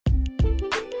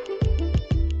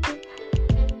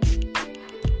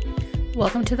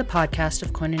Welcome to the podcast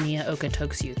of Koinonia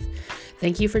Okotoks Youth.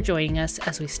 Thank you for joining us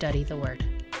as we study the Word.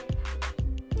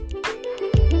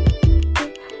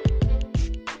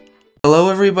 Hello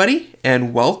everybody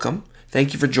and welcome.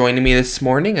 Thank you for joining me this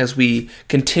morning as we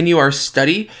continue our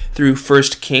study through 1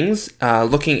 Kings,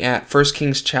 looking at 1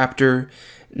 Kings chapter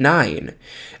 9.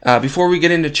 Before we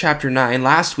get into chapter 9,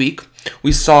 last week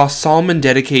we saw Solomon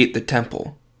dedicate the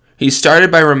temple. He started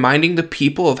by reminding the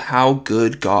people of how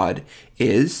good God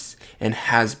is and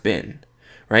has been,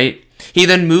 right? He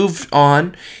then moved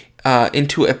on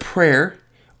into a prayer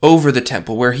over the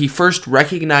temple where he first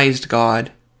recognized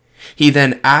God. He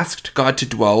then asked God to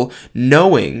dwell,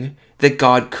 knowing that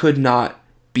God could not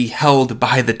be held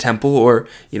by the temple, or,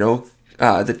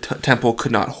 the temple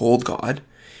could not hold God.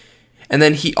 And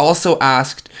then he also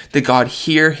asked that God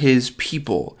hear his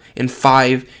people in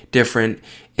 5 different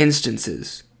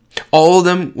instances. All of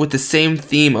them with the same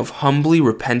theme of humbly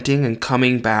repenting and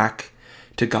coming back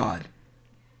to God.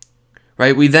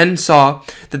 Right? We then saw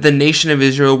that the nation of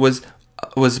Israel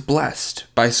was blessed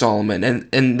by Solomon,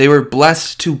 and they were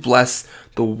blessed to bless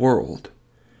the world.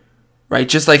 Right?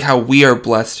 Just like how we are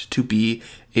blessed to be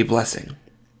a blessing.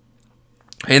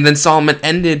 And then Solomon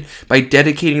ended by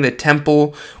dedicating the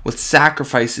temple with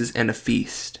sacrifices and a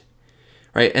feast.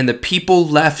 Right? And the people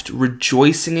left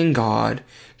rejoicing in God,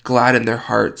 glad in their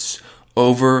hearts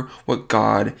over what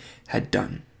God had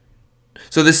done.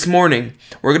 So this morning,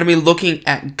 we're going to be looking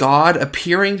at God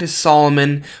appearing to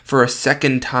Solomon for a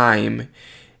second time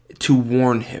to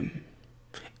warn him.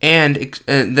 And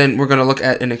then we're going to look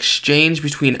at an exchange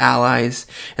between allies.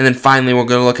 And then finally, we're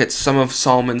going to look at some of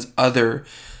Solomon's other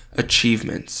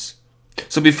achievements.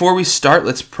 So before we start,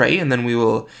 let's pray, and then we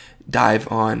will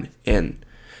dive on in.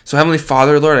 So Heavenly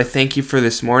Father, Lord, I thank you for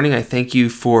this morning. I thank you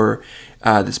for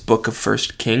this book of 1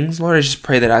 Kings. Lord, I just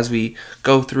pray that as we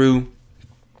go through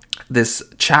this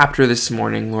chapter this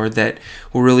morning, Lord, that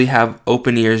we'll really have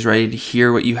open ears ready to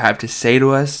hear what you have to say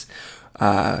to us.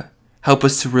 Help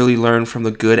us to really learn from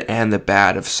the good and the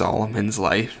bad of Solomon's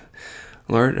life.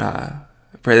 Lord, I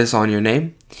pray this all in your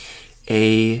name.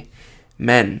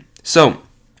 Amen. So,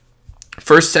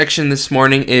 first section this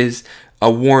morning is a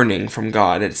warning from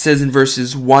God. It says in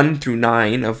verses 1 through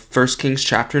 9 of 1 Kings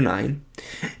chapter 9,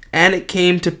 "And it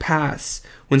came to pass,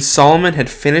 when Solomon had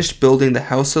finished building the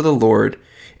house of the Lord,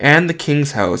 and the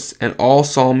king's house, and all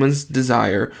Solomon's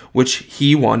desire, which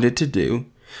he wanted to do,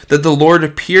 that the Lord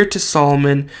appeared to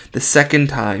Solomon the second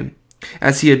time,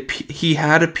 as he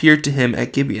had appeared to him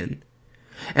at Gibeon.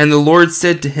 And the Lord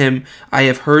said to him, I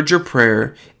have heard your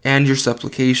prayer and your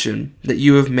supplication that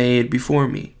you have made before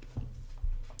me.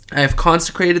 I have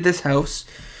consecrated this house,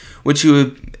 which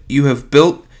you have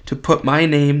built to put my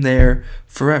name there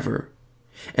forever,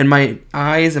 and my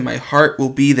eyes and my heart will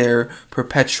be there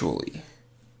perpetually.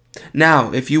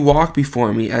 Now, if you walk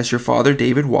before me as your father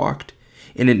David walked,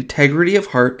 in integrity of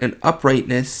heart and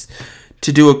uprightness,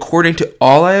 to do according to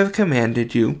all I have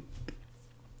commanded you,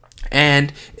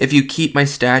 and if you keep my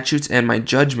statutes and my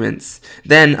judgments,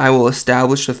 then I will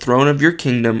establish the throne of your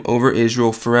kingdom over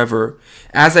Israel forever,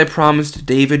 as I promised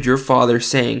David your father,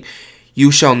 saying,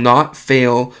 you shall not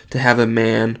fail to have a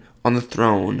man on the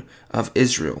throne of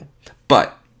Israel.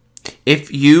 But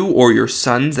if you or your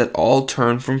sons at all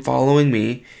turn from following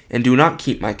me, and do not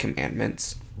keep my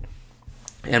commandments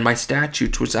and my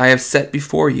statutes which I have set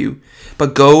before you,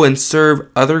 but go and serve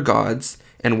other gods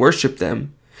and worship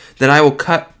them, then I will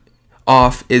cut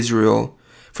off Israel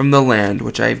from the land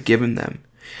which I have given them.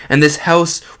 And this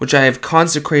house which I have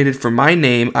consecrated for my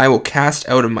name I will cast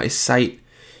out of my sight.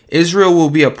 Israel will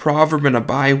be a proverb and a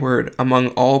byword among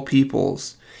all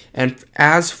peoples. And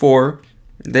as for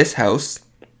this house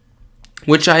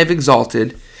which I have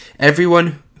exalted,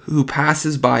 everyone who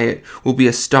passes by it will be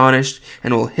astonished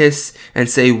and will hiss and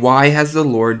say, why has the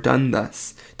Lord done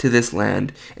thus to this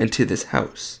land and to this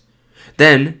house?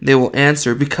 Then they will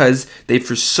answer, because they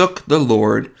forsook the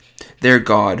Lord their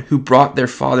God, who brought their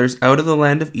fathers out of the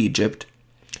land of Egypt,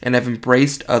 and have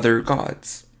embraced other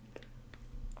gods,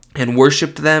 and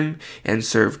worshipped them and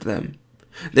served them.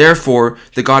 Therefore,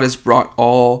 the God has brought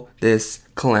all this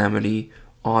calamity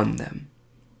on them."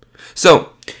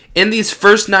 So, in these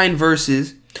first 9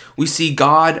 verses, we see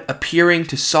God appearing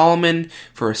to Solomon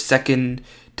for a second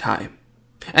time.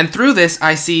 And through this,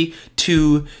 I see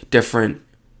 2 different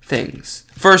things.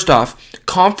 First off,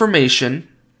 confirmation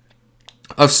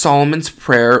of Solomon's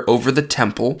prayer over the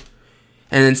temple.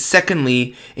 And then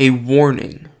secondly, a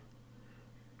warning.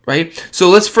 Right? So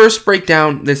let's first break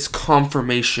down this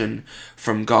confirmation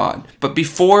from God. But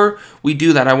before we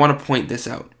do that, I want to point this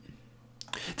out.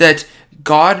 That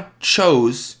God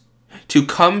chose to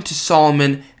come to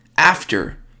Solomon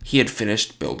after he had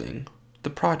finished building the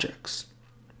projects.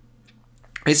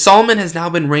 Right, Solomon has now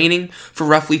been reigning for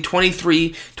roughly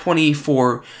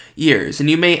 24 years. And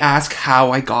you may ask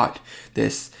how I got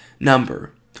this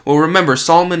number. Well, remember,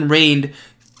 Solomon reigned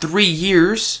 3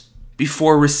 years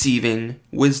before receiving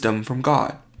wisdom from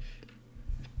God.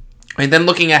 And then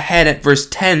looking ahead at verse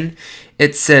 10,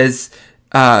 it says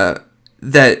that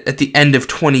at the end of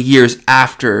 20 years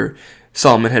after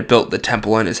Solomon had built the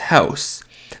temple and his house.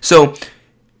 So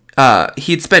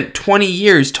he had spent 20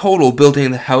 years total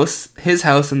building his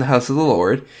house and the house of the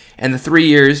Lord, and the 3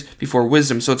 years before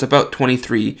wisdom. So it's about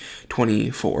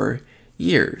 24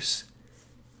 years.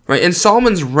 Right? And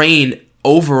Solomon's reign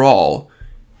overall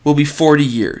will be 40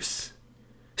 years.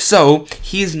 So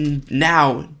he's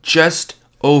now just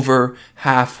over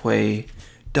halfway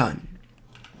done.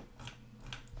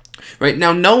 Right?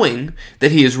 Now, knowing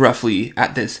that he is roughly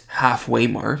at this halfway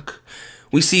mark,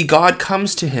 we see God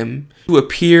comes to him to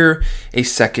appear a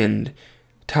second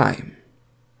time.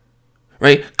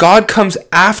 Right? God comes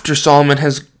after Solomon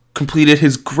has completed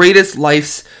his greatest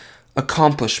life's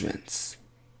accomplishments.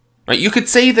 Right? You could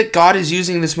say that God is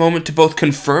using this moment to both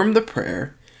confirm the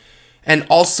prayer and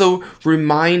also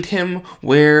remind him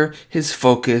where his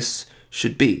focus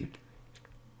should be.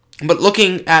 But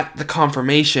looking at the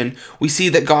confirmation, we see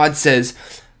that God says,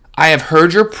 I have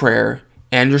heard your prayer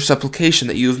and your supplication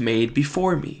that you have made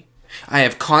before me. I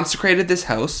have consecrated this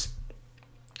house,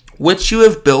 which you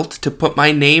have built to put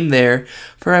my name there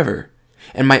forever,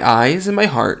 and my eyes and my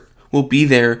heart will be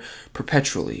there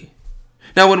perpetually.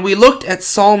 Now, when we looked at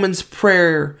Solomon's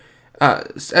prayer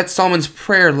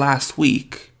last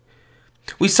week,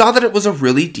 we saw that it was a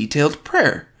really detailed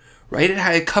prayer. Right? It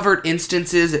had covered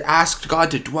instances. It asked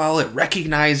God to dwell. It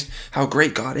recognized how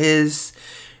great God is.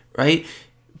 Right?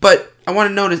 But I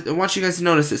want you guys to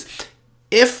notice this.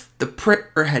 If the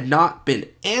prayer had not been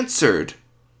answered,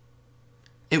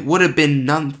 it would have been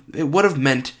none. It would have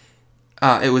meant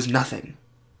it was nothing.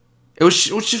 It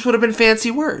just would have been fancy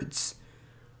words.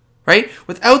 Right?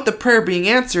 Without the prayer being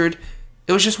answered,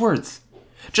 it was just words.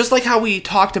 Just like how we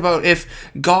talked about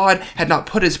if God had not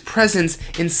put his presence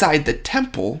inside the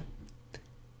temple,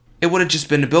 it would have just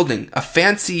been a building. A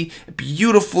fancy,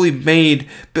 beautifully made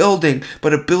building,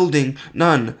 but a building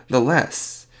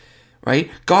nonetheless.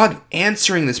 Right? God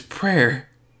answering this prayer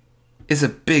is a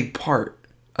big part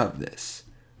of this.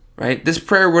 Right? This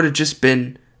prayer would have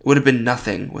been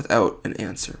nothing without an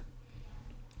answer.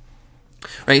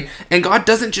 Right? And God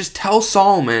doesn't just tell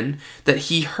Solomon that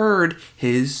he heard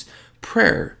his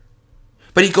prayer,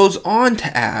 but he goes on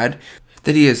to add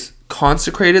that he has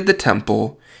consecrated the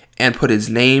temple and put his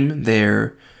name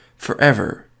there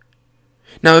forever.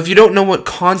 Now, if you don't know what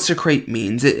consecrate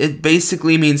means, it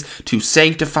basically means to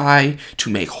sanctify, to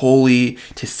make holy,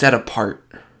 to set apart.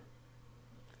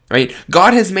 Right?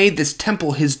 God has made this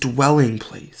temple his dwelling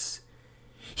place.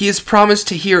 He has promised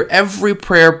to hear every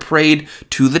prayer prayed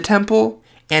to the temple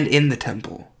and in the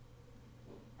temple.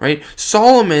 Right?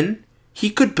 Solomon, he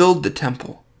could build the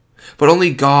temple, but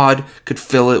only God could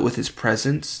fill it with his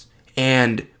presence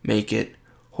and make it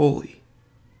holy.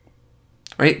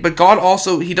 Right? But God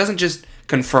also, he doesn't just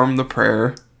confirm the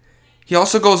prayer. He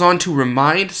also goes on to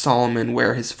remind Solomon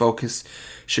where his focus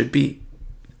should be.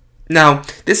 Now,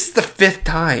 this is the 5th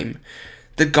time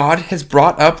that God has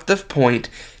brought up the point,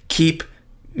 keep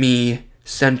me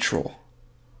central.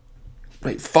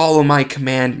 Right? Follow my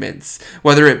commandments,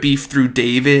 whether it be through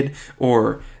David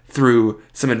or through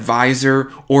some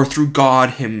advisor or through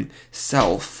God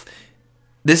himself.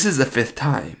 This is the 5th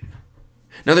time.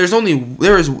 Now there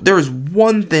is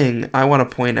one thing I want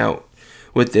to point out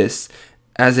with this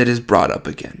as it is brought up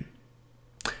again.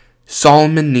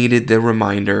 Solomon needed the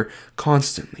reminder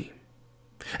constantly.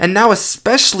 And now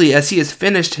especially as he has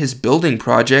finished his building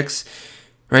projects,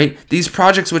 right? These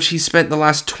projects which he spent the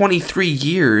last 23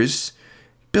 years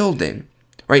building,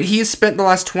 right? He has spent the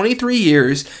last 23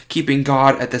 years keeping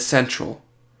God at the central.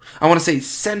 I want to say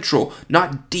central,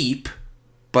 not deep,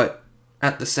 but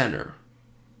at the center.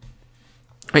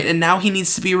 Right? And now he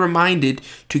needs to be reminded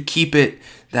to keep it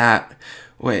that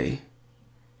way.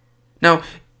 Now,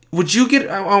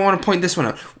 I want to point this one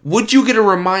out. Would you get a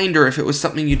reminder if it was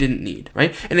something you didn't need,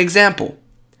 right? An example.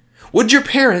 Would your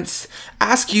parents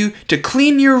ask you to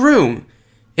clean your room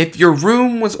if your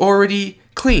room was already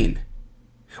clean?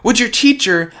 Would your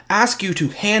teacher ask you to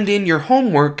hand in your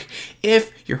homework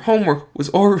if your homework was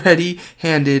already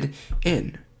handed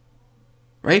in?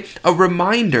 Right? A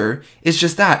reminder is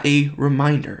just that, a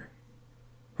reminder.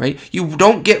 Right? You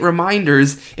don't get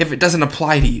reminders if it doesn't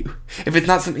apply to you, if it's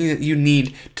not something that you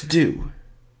need to do.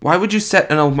 Why would you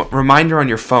set a reminder on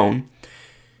your phone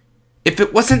if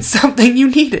it wasn't something you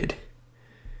needed?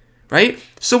 right?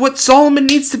 So what Solomon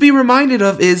needs to be reminded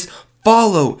of is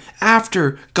follow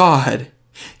after God.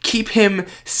 Keep him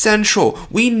central.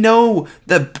 We know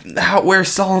where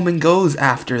Solomon goes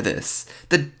after this.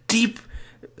 The deep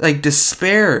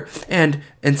despair and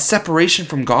separation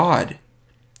from God.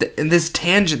 And this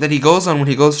tangent that he goes on when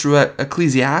he goes through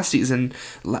Ecclesiastes and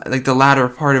the latter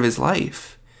part of his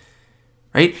life.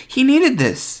 Right? He needed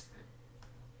this.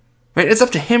 Right? It's up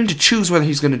to him to choose whether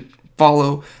he's going to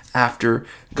follow after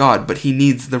God, but he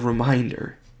needs the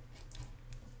reminder.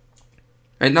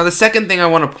 Right, now the second thing I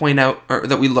want to point out, or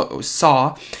that we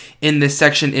saw in this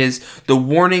section, is the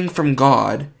warning from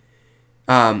God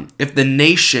if the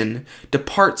nation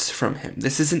departs from him.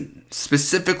 This isn't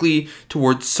specifically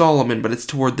towards Solomon, but it's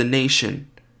toward the nation.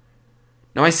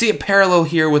 Now I see a parallel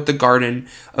here with the Garden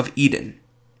of Eden.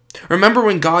 Remember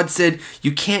when God said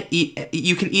you can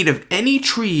eat of any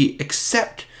tree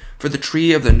except for the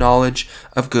tree of the knowledge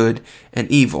of good and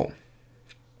evil.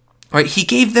 Right? He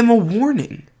gave them a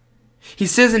warning. He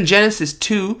says in Genesis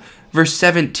 2, verse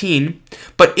 17,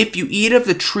 but if you eat of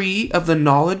the tree of the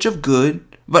knowledge of good,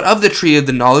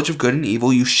 and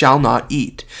evil you shall not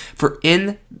eat. For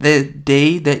in the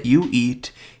day that you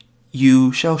eat,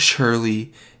 you shall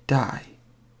surely die.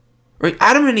 Right?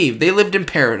 Adam and Eve, they lived in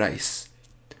paradise.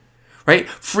 Right?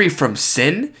 Free from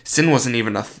sin. Sin wasn't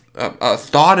even a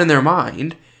thought in their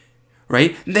mind.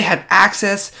 Right? And they had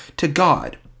access to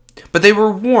God. But they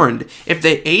were warned, if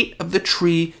they ate of the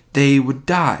tree, they would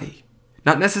die.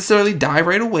 Not necessarily die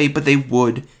right away, but they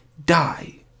would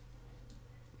die.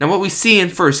 Now what we see in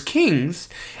 1 Kings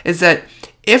is that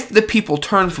if the people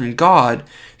turn from God,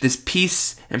 this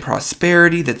peace and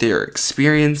prosperity that they are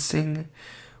experiencing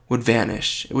would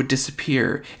vanish. It would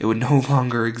disappear. It would no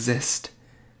longer exist.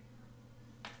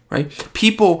 Right?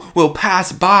 People will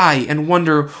pass by and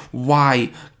wonder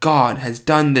why God has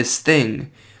done this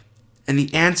thing. And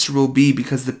the answer will be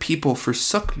because the people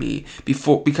forsook me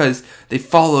because they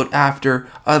followed after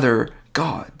other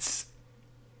gods.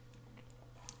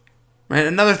 Right?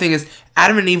 Another thing is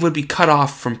Adam and Eve would be cut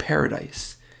off from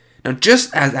paradise. Now,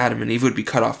 just as Adam and Eve would be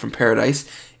cut off from paradise,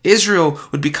 Israel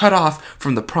would be cut off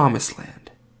from the promised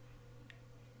land.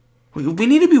 We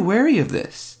need to be wary of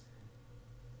this.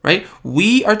 Right?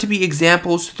 We are to be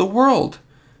examples to the world.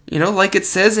 Like it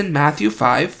says in Matthew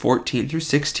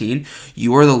 5:14-16,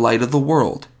 you are the light of the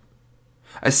world.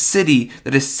 A city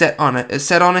that is set on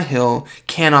a hill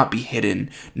cannot be hidden,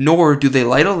 nor do they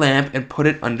light a lamp and put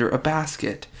it under a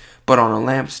basket, but on a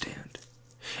lampstand.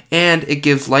 And it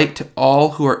gives light to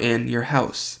all who are in your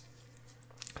house.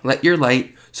 Let your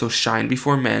light so shine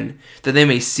before men, that they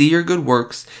may see your good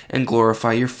works and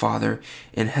glorify your Father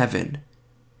in heaven.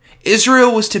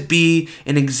 Israel was to be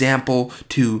an example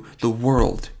to the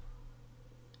world.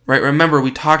 Right? Remember,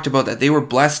 we talked about that they were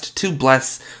blessed to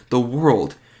bless the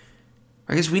world.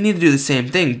 I guess we need to do the same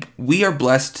thing. We are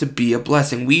blessed to be a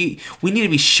blessing. We need to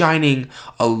be shining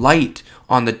a light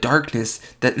on the darkness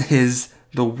that is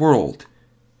the world.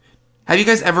 Have you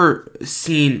guys ever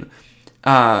seen,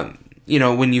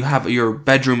 when you have your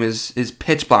bedroom is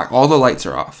pitch black, all the lights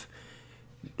are off?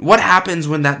 What happens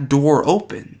when that door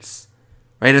opens?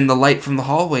 Right, and the light from the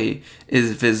hallway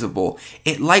is visible.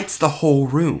 It lights the whole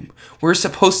room. We're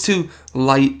supposed to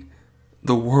light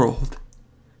the world.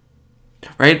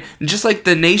 Right? And just like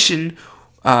the nation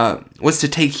was to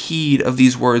take heed of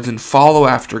these words and follow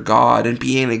after God and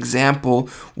be an example,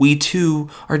 we too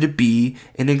are to be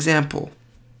an example.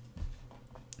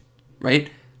 Right?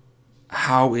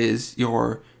 How is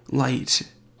your light?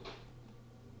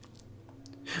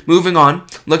 Moving on,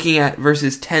 looking at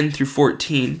verses 10 through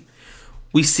 14,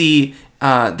 we see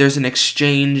there's an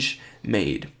exchange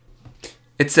made.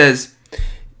 It says,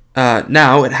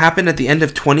 now it happened at the end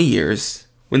of 20 years,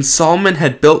 when Solomon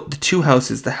had built the two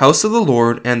houses, the house of the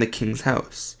Lord and the king's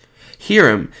house.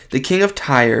 Hiram, the king of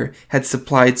Tyre, had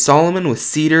supplied Solomon with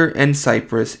cedar and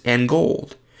cypress and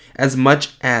gold, as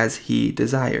much as he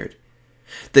desired.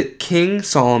 The king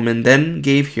Solomon then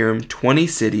gave Hiram 20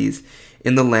 cities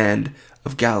in the land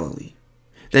of Galilee.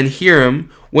 Then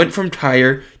Hiram went from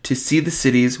Tyre to see the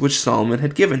cities which Solomon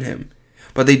had given him,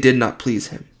 but they did not please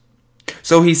him.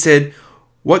 So he said,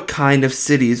 what kind of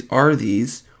cities are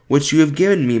these which you have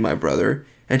given me, my brother?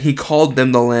 And he called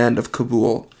them the land of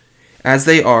Kabul, as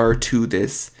they are to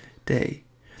this day.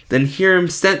 Then Hiram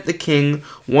sent the king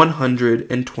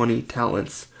 120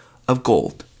 talents of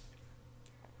gold.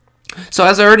 So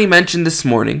as I already mentioned this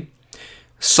morning,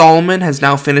 Solomon has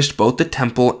now finished both the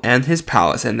temple and his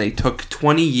palace, and they took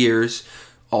 20 years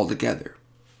altogether.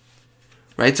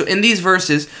 Right? So in these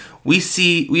verses, we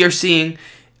are seeing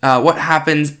what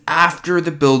happens after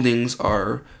the buildings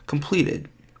are completed.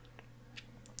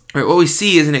 Right? What we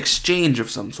see is an exchange of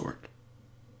some sort.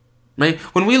 Right?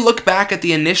 When we look back at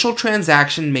the initial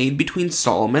transaction made between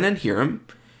Solomon and Hiram,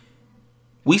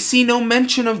 we see no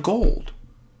mention of gold.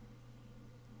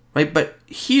 Right? But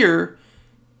here,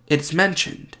 it's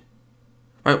mentioned.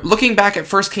 Right? Looking back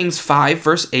at 1 Kings 5,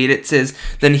 verse 8, it says,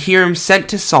 "Then Hiram sent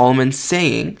to Solomon,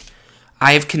 saying,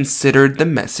 I have considered the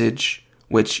message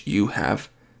which you have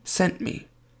sent me,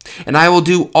 and I will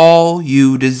do all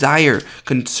you desire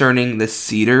concerning the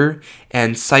cedar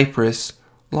and cypress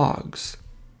logs."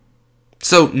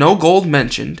 So, no gold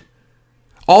mentioned.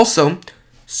 Also,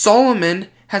 Solomon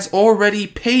has already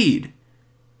paid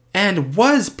and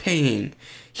was paying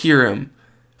Hiram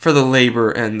for the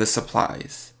labor and the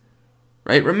supplies.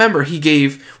 Right? Remember,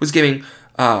 he was giving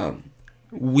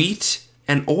wheat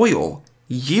and oil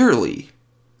yearly,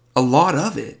 a lot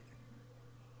of it.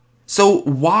 So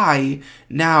why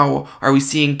now are we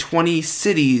seeing 20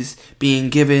 cities being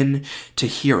given to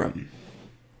Hiram?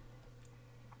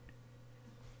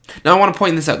 Now I want to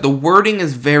point this out. The wording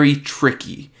is very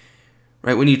tricky,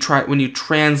 right? When you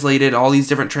translate it, all these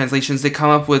different translations, they come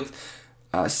up with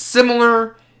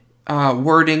similar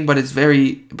wording, but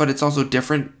it's also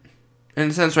different in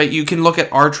a sense, right? You can look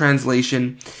at our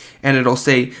translation, and it'll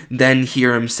say, "Then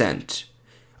Hiram sent."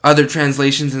 Other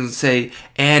translations will say,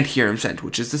 "and Hiram sent,"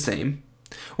 which is the same.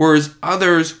 Whereas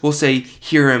others will say,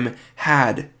 "Hiram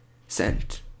had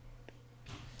sent."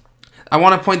 I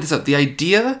want to point this out. The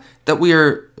idea that we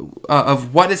are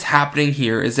of what is happening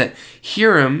here is that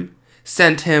Hiram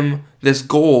sent him this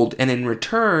gold, and in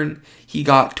return, he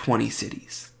got 20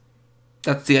 cities.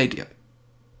 That's the idea.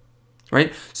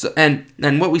 Right? So and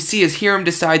what we see is Hiram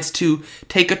decides to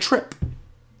take a trip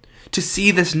to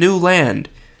see this new land.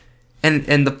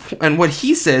 And what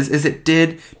he says is it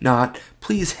did not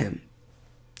please him.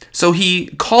 So he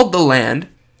called the land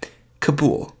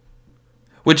Kabul,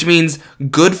 which means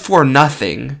good for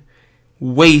nothing,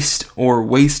 waste or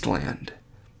wasteland.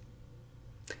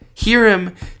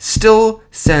 Hiram still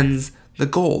sends the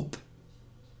gold,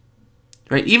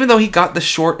 right? Even though he got the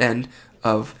short end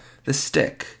of the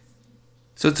stick.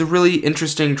 So it's a really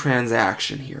interesting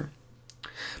transaction here.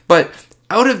 But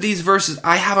out of these verses,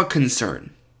 I have a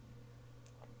concern.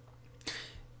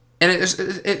 And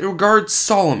it regards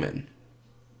Solomon.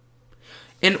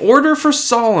 In order for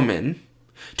Solomon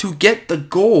to get the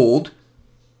gold,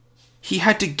 he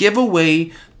had to give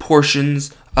away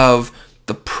portions of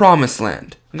the promised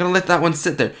land. I'm going to let that one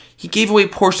sit there. He gave away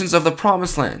portions of the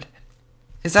promised land.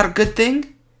 Is that a good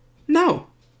thing? No.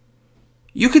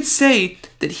 You could say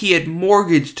that he had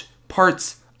mortgaged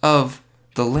parts of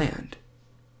the land.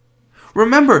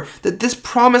 Remember that this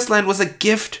promised land was a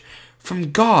gift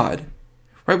from God.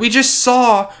 Right? We just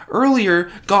saw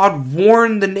earlier God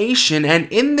warned the nation, and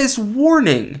in this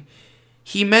warning,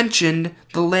 he mentioned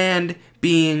the land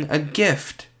being a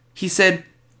gift. He said,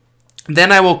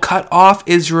 "Then I will cut off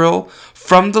Israel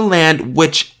from the land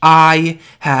which I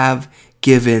have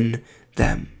given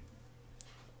them."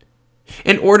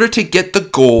 In order to get the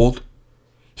gold,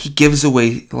 he gives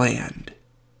away land.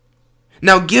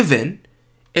 Now, given,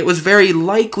 it was very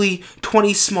likely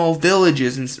 20 small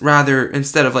villages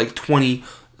instead of 20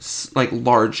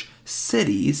 large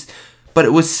cities, but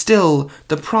it was still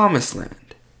the promised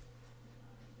land.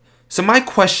 So my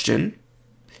question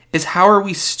is, how are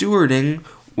we stewarding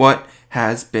what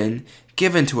has been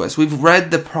given to us? We've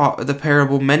read the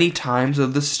parable many times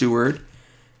of the steward,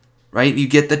 right? You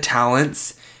get the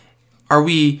talents. Are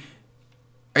we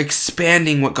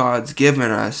expanding what God's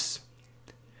given us?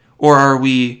 Or are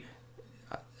we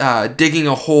digging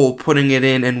a hole, putting it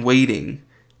in, and waiting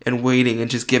and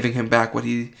just giving him back what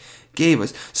he gave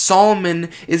us? Solomon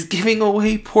is giving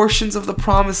away portions of the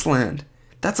promised land.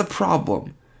 That's a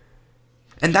problem.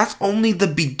 And that's only the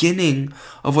beginning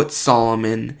of what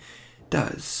Solomon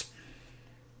does.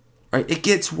 Right? It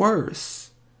gets worse.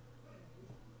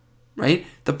 Right?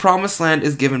 The promised land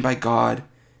is given by God.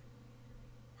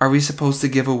 Are we supposed to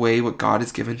give away what God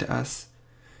has given to us?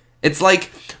 It's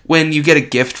like when you get a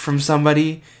gift from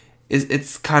somebody,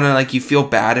 it's kind of like you feel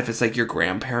bad if it's like your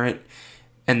grandparent,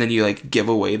 and then you give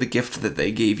away the gift that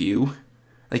they gave you.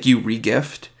 Like you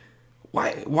re-gift.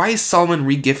 Why is Solomon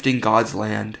re-gifting God's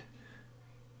land?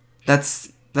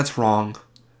 That's wrong.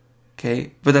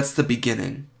 Okay? But that's the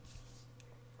beginning.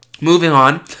 Moving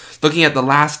on, looking at the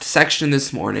last section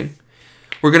this morning,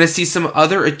 we're going to see some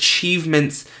other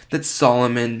achievements that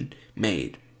Solomon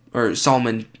did.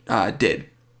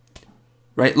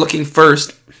 Right? Looking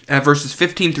first at verses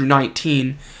 15 through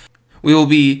 19, we will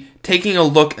be taking a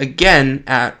look again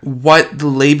at what the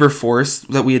labor force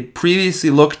that we had previously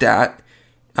looked at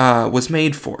was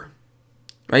made for.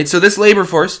 Right? So this labor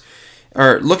force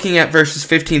or looking at verses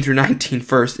 15 through 19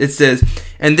 first, it says,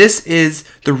 "And this is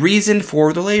the reason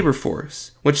for the labor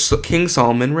force, which King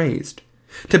Solomon raised,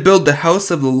 to build the house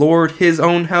of the Lord, his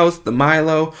own house, the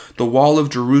Milo, the wall of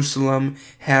Jerusalem,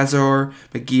 Hazor,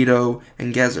 Megiddo,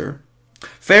 and Gezer.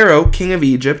 Pharaoh, king of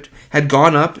Egypt, had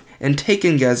gone up and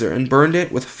taken Gezer and burned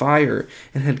it with fire,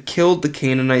 and had killed the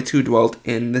Canaanites who dwelt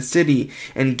in the city,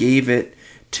 and gave it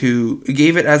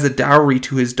as a dowry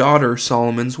to his daughter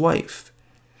Solomon's wife.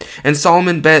 And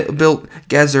Solomon built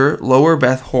Gezer, Lower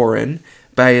Beth Horon,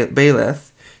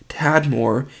 Baalath,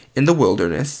 Tadmor in the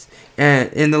wilderness,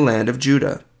 and in the land of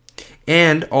Judah,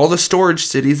 and all the storage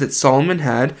cities that Solomon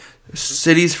had,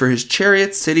 cities for his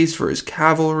chariots, cities for his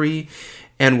cavalry,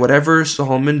 and whatever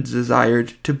Solomon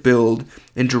desired to build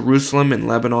in Jerusalem and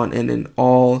Lebanon and in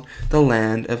all the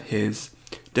land of his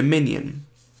dominion."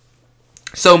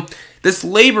 So this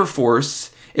labor force,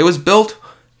 it was built,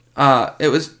 it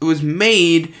was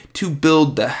made to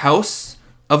build the house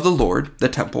of the Lord, the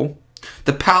temple,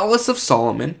 the palace of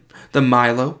Solomon, the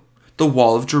Milo, the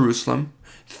wall of Jerusalem,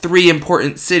 3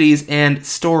 important cities, and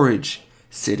storage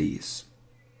cities.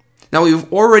 Now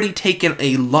we've already taken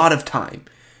a lot of time,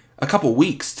 a couple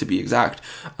weeks to be exact,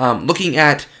 looking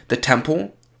at the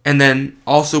temple, and then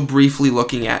also briefly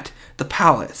looking at the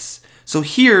palace. So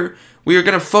here we are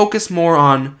going to focus more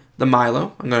on the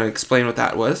Milo. I'm going to explain what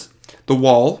that was, the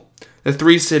wall, the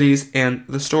 3 cities, and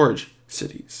the storage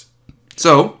cities.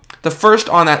 So the first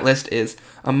on that list is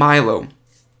a Milo.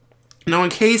 Now, in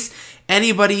case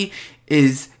anybody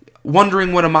is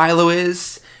wondering what a Milo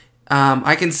is,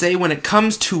 I can say when it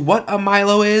comes to what a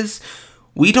Milo is,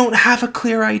 we don't have a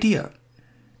clear idea.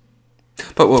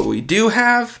 But what we do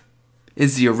have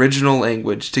is the original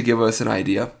language to give us an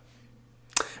idea.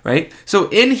 Right? So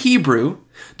in Hebrew,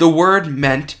 the word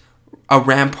meant a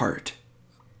rampart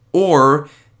or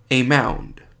a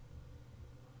mound.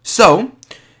 So,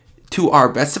 to our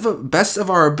best of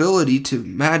our ability to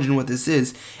imagine what this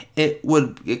is, it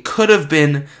could have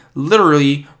been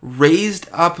literally raised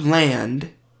up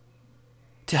land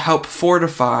to help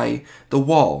fortify the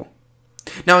wall.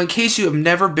 Now, in case you have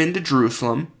never been to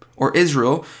Jerusalem or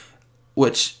Israel,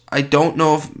 which I don't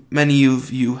know if many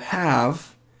of you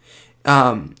have,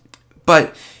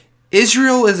 but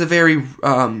Israel is a very,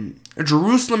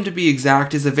 Jerusalem to be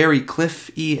exact, is a very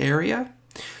cliffy area.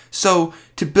 So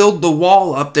to build the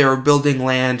wall up, they were building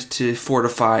land to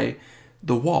fortify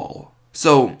the wall.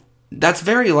 So that's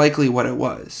very likely what it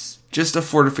was, just a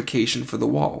fortification for the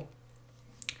wall.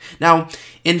 Now,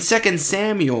 in 2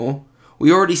 Samuel,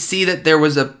 we already see that there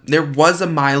was a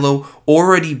Milo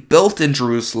already built in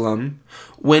Jerusalem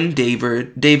when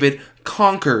David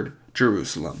conquered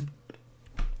Jerusalem.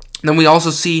 Then we also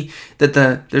see that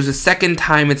there's a second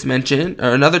time it's mentioned,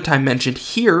 or another time mentioned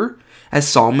here, as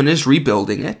Solomon is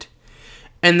rebuilding it.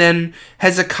 And then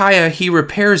Hezekiah, he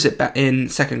repairs it in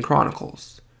 2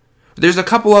 Chronicles. There's a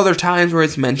couple other times where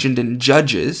it's mentioned in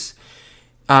Judges,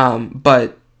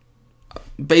 but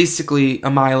basically a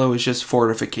Milo is just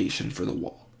fortification for the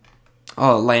wall.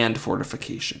 Land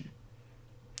fortification.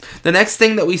 The next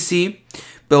thing that we see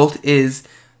built is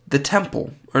the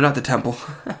temple, or not the temple,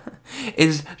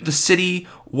 is the city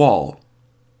wall.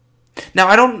 Now,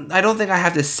 I don't think I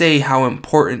have to say how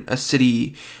important a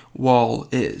city wall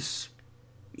is.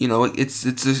 You know, it's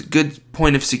a good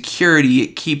point of security.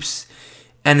 It keeps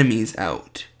enemies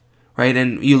out, right?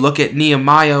 And you look at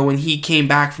Nehemiah, when he came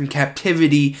back from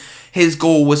captivity, his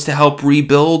goal was to help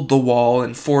rebuild the wall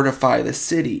and fortify the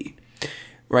city,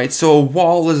 right? So a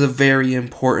wall is a very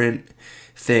important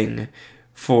thing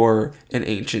for an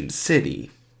ancient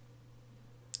city.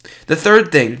 The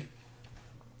third thing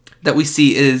that we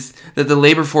see is that the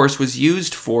labor force was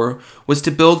used for was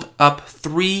to build up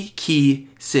 3 key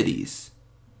cities.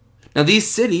 Now these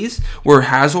cities were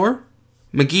Hazor,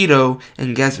 Megiddo,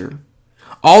 and Gezer,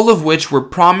 all of which were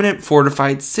prominent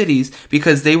fortified cities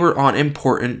because they were on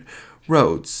important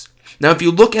roads. Now if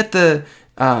you look at the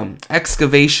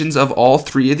excavations of all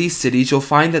 3 of these cities, you'll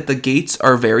find that the gates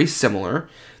are very similar.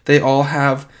 They all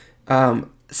have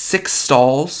 6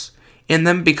 stalls in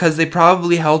them because they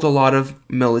probably held a lot of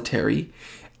military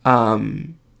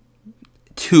who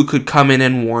could come in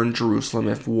and warn Jerusalem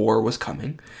if war was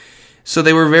coming. So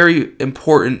they were very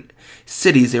important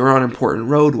cities. They were on important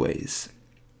roadways.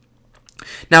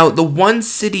 Now, the one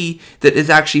city that is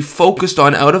actually focused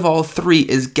on out of all 3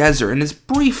 is Gezer, and is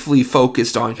briefly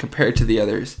focused on compared to the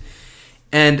others.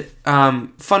 And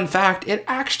fun fact, it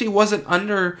actually wasn't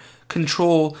under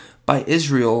control by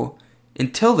Israel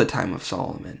until the time of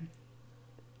Solomon.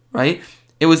 Right?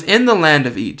 It was in the land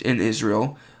of in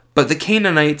Israel, but the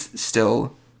Canaanites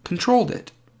still controlled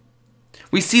it.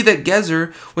 We see that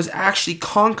Gezer was actually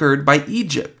conquered by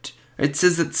Egypt. It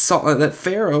says that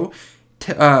Pharaoh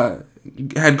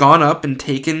had gone up and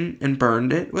taken and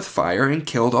burned it with fire and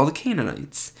killed all the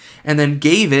Canaanites, and then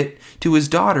gave it to his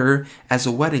daughter as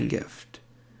a wedding gift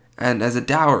and as a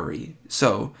dowry.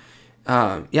 So,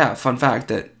 fun fact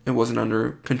that it wasn't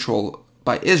under control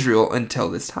by Israel until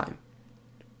this time.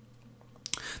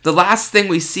 The last thing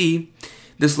we see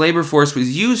this labor force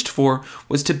was used for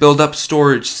was to build up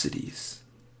storage cities.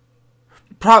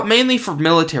 Mainly for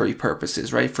military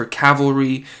purposes, right? For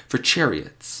cavalry, for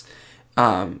chariots.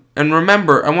 And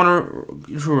remember, I want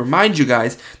to remind you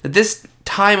guys that this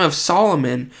time of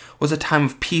Solomon was a time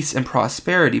of peace and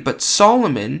prosperity. But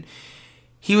Solomon,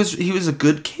 he was a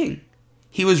good king.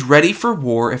 He was ready for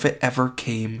war if it ever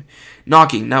came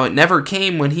knocking. Now, it never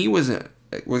came when he was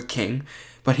king,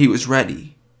 but he was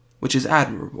ready, which is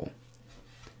admirable.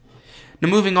 Now,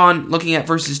 moving on, looking at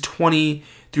verses 20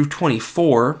 through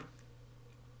 24,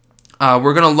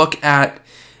 we're going to look at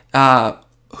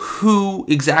who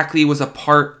exactly was a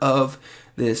part of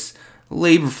this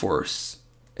labor force.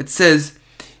 It says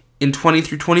in 20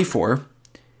 through 24,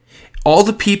 all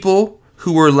the people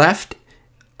who were left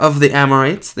of the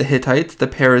Amorites, the Hittites, the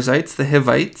Perizzites, the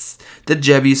Hivites, the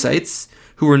Jebusites,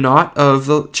 who were not of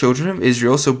the children of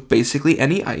Israel, so basically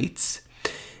any ites,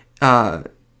 and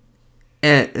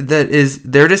that is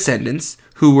their descendants,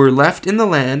 who were left in the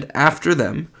land after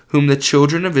them, whom the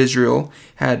children of Israel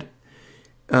had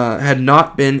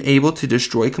not been able to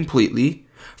destroy completely.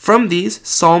 From these,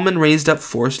 Solomon raised up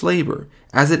forced labor,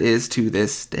 as it is to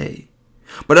this day.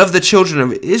 But of the children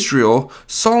of Israel,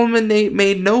 Solomon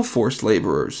made no forced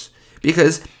laborers,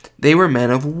 because they were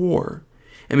men of war,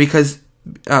 and because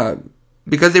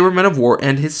they were men of war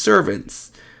and his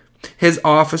servants, his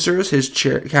officers, his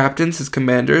captains, his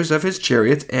commanders of his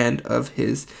chariots, and of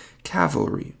his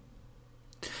cavalry.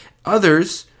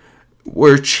 Others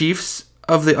were chiefs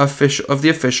of the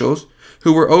officials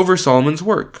who were over Solomon's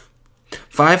work,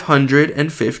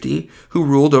 550 who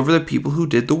ruled over the people who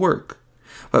did the work.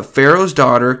 But Pharaoh's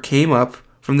daughter came up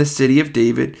from the city of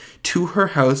David to her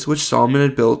house which Solomon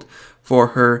had built for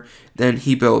her. Then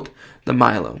he built the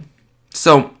Milo.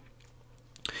 So,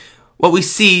 what we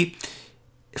see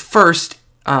first,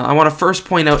 I want to first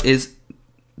point out is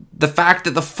the fact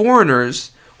that the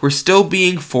foreigners were still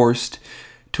being forced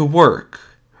to work.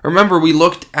 Remember, we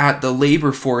looked at the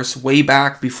labor force way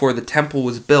back before the temple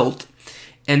was built,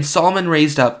 and Solomon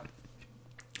raised up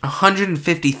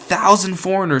 150,000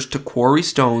 foreigners to quarry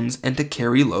stones and to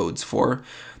carry loads for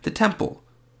the temple.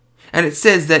 And it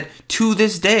says that to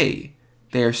this day,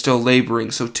 they are still laboring.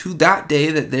 So to that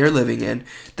day that they're living in,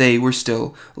 they were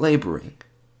still laboring.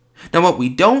 Now what we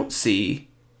don't see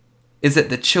is that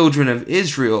the children of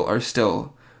Israel are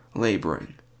still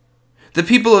laboring. The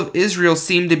people of Israel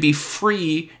seem to be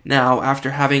free now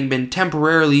after having been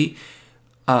temporarily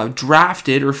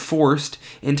drafted or forced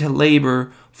into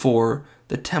labor for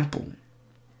the temple.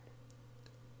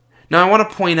 Now I want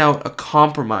to point out a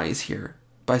compromise here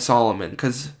by Solomon,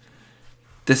 because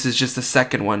this is just the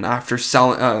second one after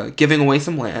giving away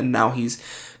some land. Now he's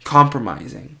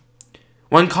compromising.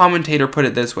 One commentator put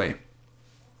it this way: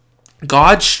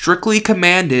 God strictly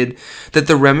commanded that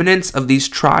the remnants of these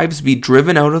tribes be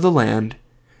driven out of the land,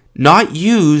 not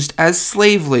used as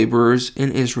slave laborers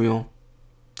in Israel.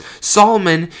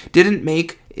 Solomon didn't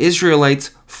make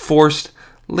Israelites forced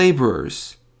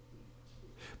laborers,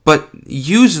 but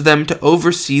used them to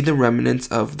oversee the remnants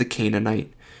of the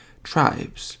Canaanite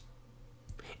tribes.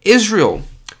 Israel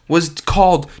was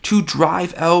called to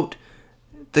drive out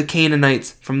the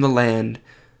Canaanites from the land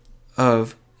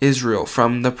of Israel,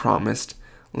 from the promised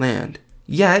land.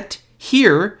 Yet,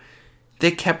 here,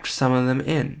 they kept some of them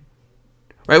in.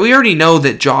 Right? We already know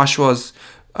that Joshua's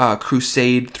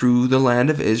crusade through the land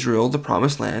of Israel, the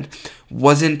promised land,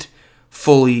 wasn't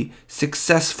fully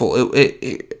successful.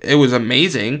 It was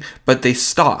amazing, but they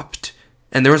stopped.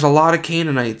 And there was a lot of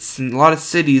Canaanites and a lot of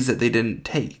cities that they didn't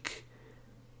take.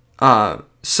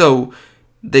 So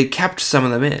they kept some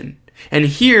of them in. And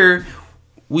here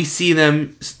we see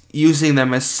them using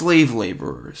them as slave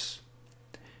laborers.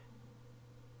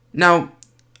 Now,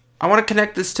 I want to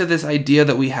connect this to this idea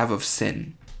that we have of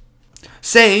sin.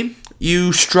 Say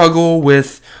you struggle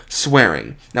with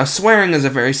swearing. Now, swearing is a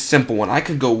very simple one. I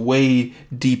could go way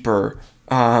deeper,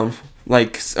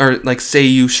 like say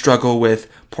you struggle with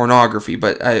pornography,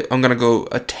 but I'm gonna go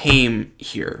a tame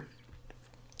here.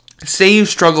 Say you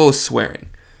struggle with swearing.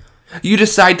 You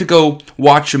decide to go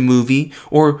watch a movie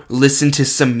or listen to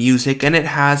some music and it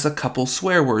has a couple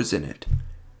swear words in it.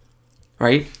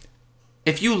 Right?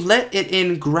 If you let it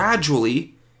in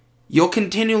gradually, you'll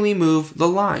continually move the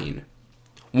line.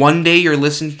 One day you're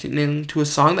listening to a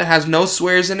song that has no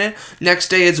swears in it. Next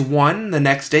day it's 1. The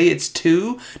next day it's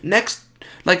 2.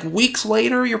 Weeks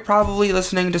later, you're probably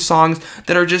listening to songs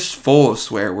that are just full of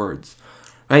swear words.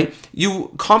 Right?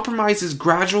 Compromise is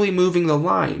gradually moving the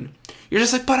line. You're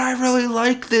just like, but I really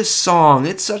like this song.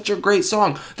 It's such a great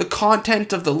song. The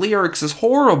content of the lyrics is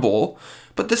horrible,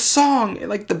 but the song,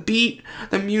 like the beat,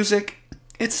 the music,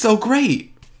 it's so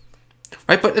great.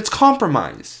 Right? But it's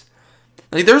compromise.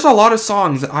 Like, there's a lot of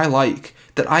songs that I like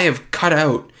that I have cut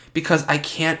out because I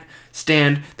can't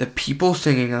stand the people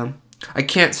singing them. I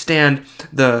can't stand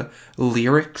the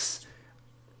lyrics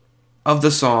of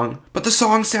the song, but the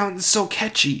song sounds so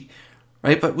catchy,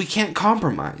 right? But we can't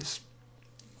compromise,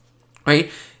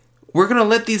 right? We're gonna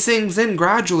let these things in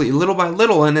gradually, little by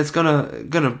little, and it's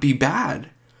gonna be bad.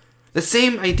 The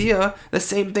same idea, the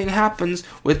same thing happens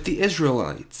with the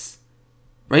Israelites.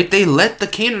 Right? They let the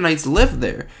Canaanites live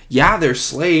there. Yeah, they're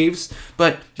slaves,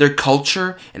 but their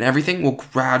culture and everything will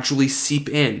gradually seep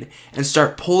in and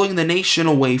start pulling the nation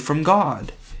away from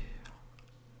God.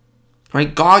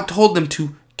 Right? God told them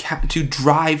to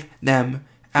drive them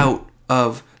out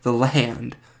of the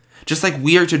land. Just like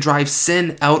we are to drive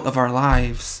sin out of our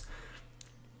lives.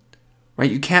 Right?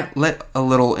 You can't let a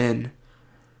little in.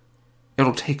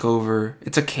 It'll take over.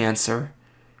 It's a cancer.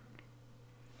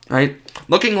 Right?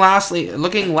 Looking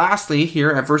lastly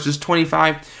here at verses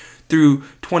 25 through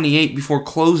 28 before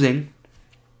closing,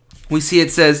 we see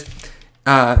it says,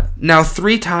 now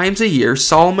 3 times a year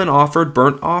Solomon offered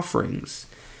burnt offerings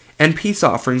and peace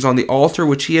offerings on the altar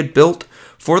which he had built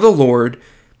for the Lord,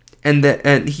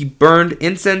 and he burned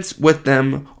incense with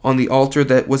them on the altar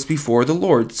that was before the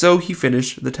Lord. So he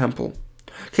finished the temple.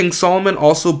 King Solomon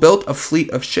also built a fleet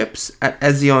of ships at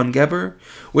Ezion-Geber,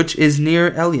 which is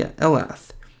near Elath,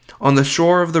 on the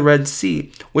shore of the Red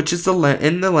Sea, which is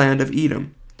in the land of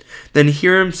Edom. Then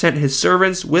Hiram sent his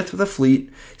servants with the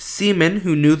fleet, seamen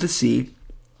who knew the sea,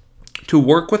 to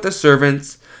work with the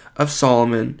servants of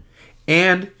Solomon,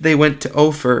 and they went to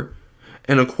Ophir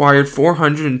and acquired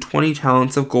 420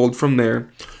 talents of gold from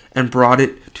there and brought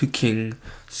it to King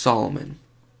Solomon.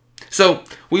 So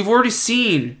we've already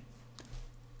seen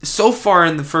so far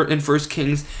in 1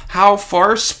 Kings how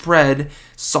far spread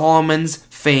Solomon's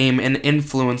fame and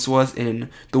influence was in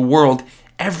the world.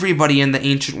 Everybody in the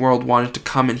ancient world wanted to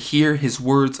come and hear his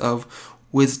words of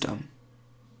wisdom.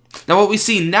 Now what we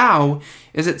see now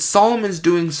is that Solomon is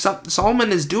doing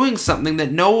something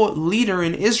that no leader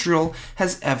in Israel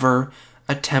has ever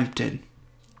attempted.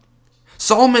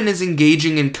 Solomon is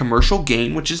engaging in commercial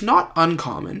gain, which is not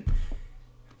uncommon,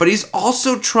 but he's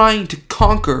also trying to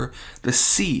conquer the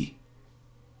sea.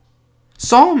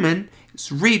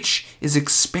 Solomon's reach is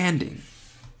expanding.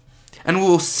 And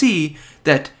we'll see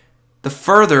that the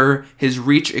further his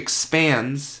reach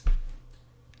expands,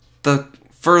 the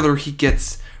further he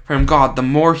gets from God. The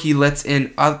more he lets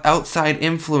in outside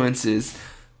influences,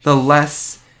 the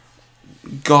less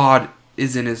God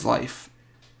is in his life.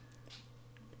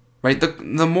 Right?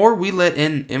 The more we let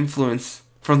in influence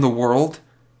from the world,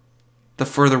 the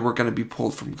further we're going to be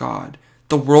pulled from God.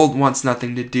 The world wants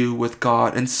nothing to do with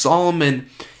God. And Solomon,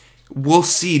 we'll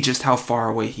see just how far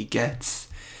away he gets.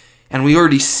 And we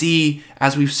already see,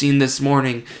 as we've seen this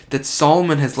morning, that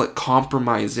Solomon has let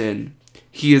compromise in.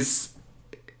 He is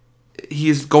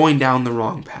going down the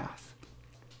wrong path.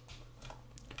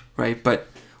 Right? But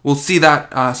we'll see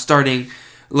that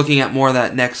looking at more of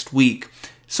that next week.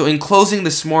 So in closing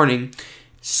this morning,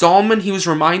 Solomon, he was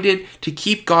reminded to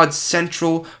keep God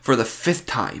central for the 5th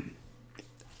time.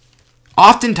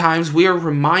 Oftentimes we are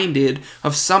reminded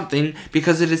of something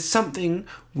because it is something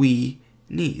we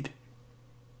need.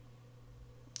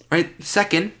 Right?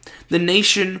 Second, the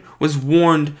nation was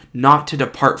warned not to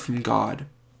depart from God.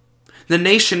 The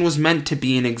nation was meant to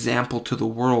be an example to the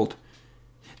world.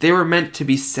 They were meant to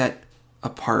be set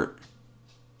apart.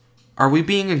 Are we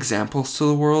being examples to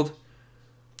the world?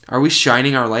 Are we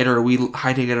shining our light, or are we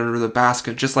hiding it under the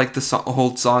basket? Just like the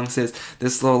old song says,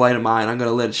 this little light of mine, I'm going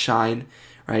to let it shine.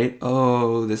 Right?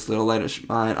 Oh, this little light of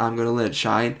mine, I'm going to let it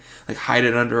shine. Like hide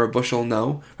it under a bushel?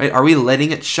 No. Right? Are we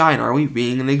letting it shine? Are we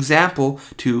being an example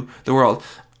to the world?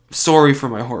 Sorry for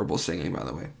my horrible singing, by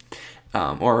the way.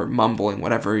 Or mumbling,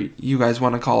 whatever you guys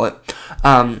want to call it.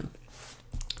 And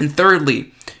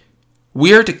thirdly,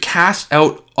 we are to cast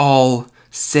out all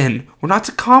sin. We're not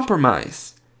to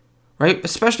compromise. Right?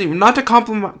 Especially, we're not to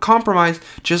compromise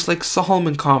just like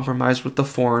Solomon compromised with the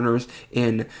foreigners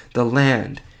in the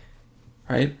land.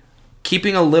 Right?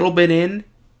 Keeping a little bit in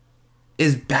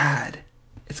is bad.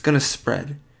 It's going to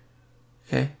spread.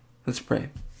 Okay? Let's pray.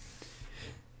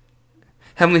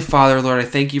 Heavenly Father, Lord, I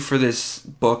thank you for this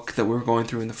book that we're going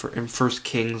through in 1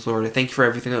 Kings, Lord. I thank you for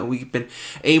everything that we've been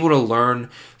able to learn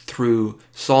through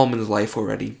Solomon's life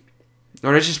already.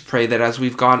 Lord, I just pray that as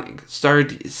we've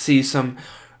started to see some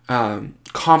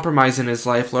compromise in his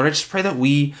life, Lord, I just pray that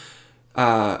we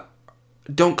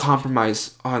don't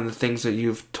compromise on the things that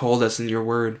you've told us in your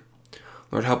word.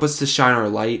 Lord, help us to shine our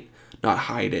light, not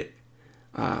hide it.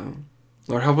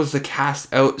 Lord, help us to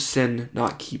cast out sin,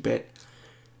 not keep it.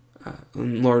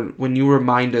 And Lord, when you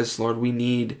remind us, Lord, we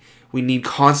need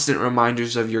constant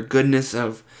reminders of your goodness,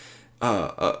 of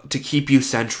to keep you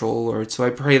central, Lord. So I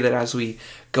pray that as we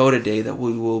go today, that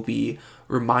we will be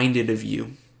reminded of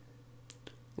you.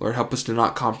 Lord, help us to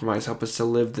not compromise. Help us to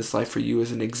live this life for you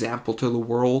as an example to the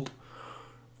world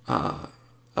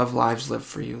of lives lived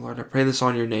for you. Lord, I pray this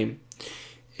on your name.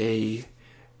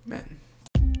 Amen.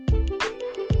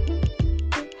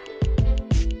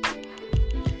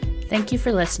 Thank you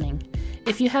for listening.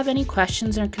 If you have any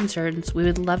questions or concerns, we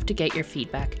would love to get your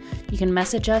feedback. You can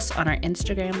message us on our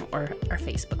Instagram or our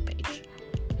Facebook page.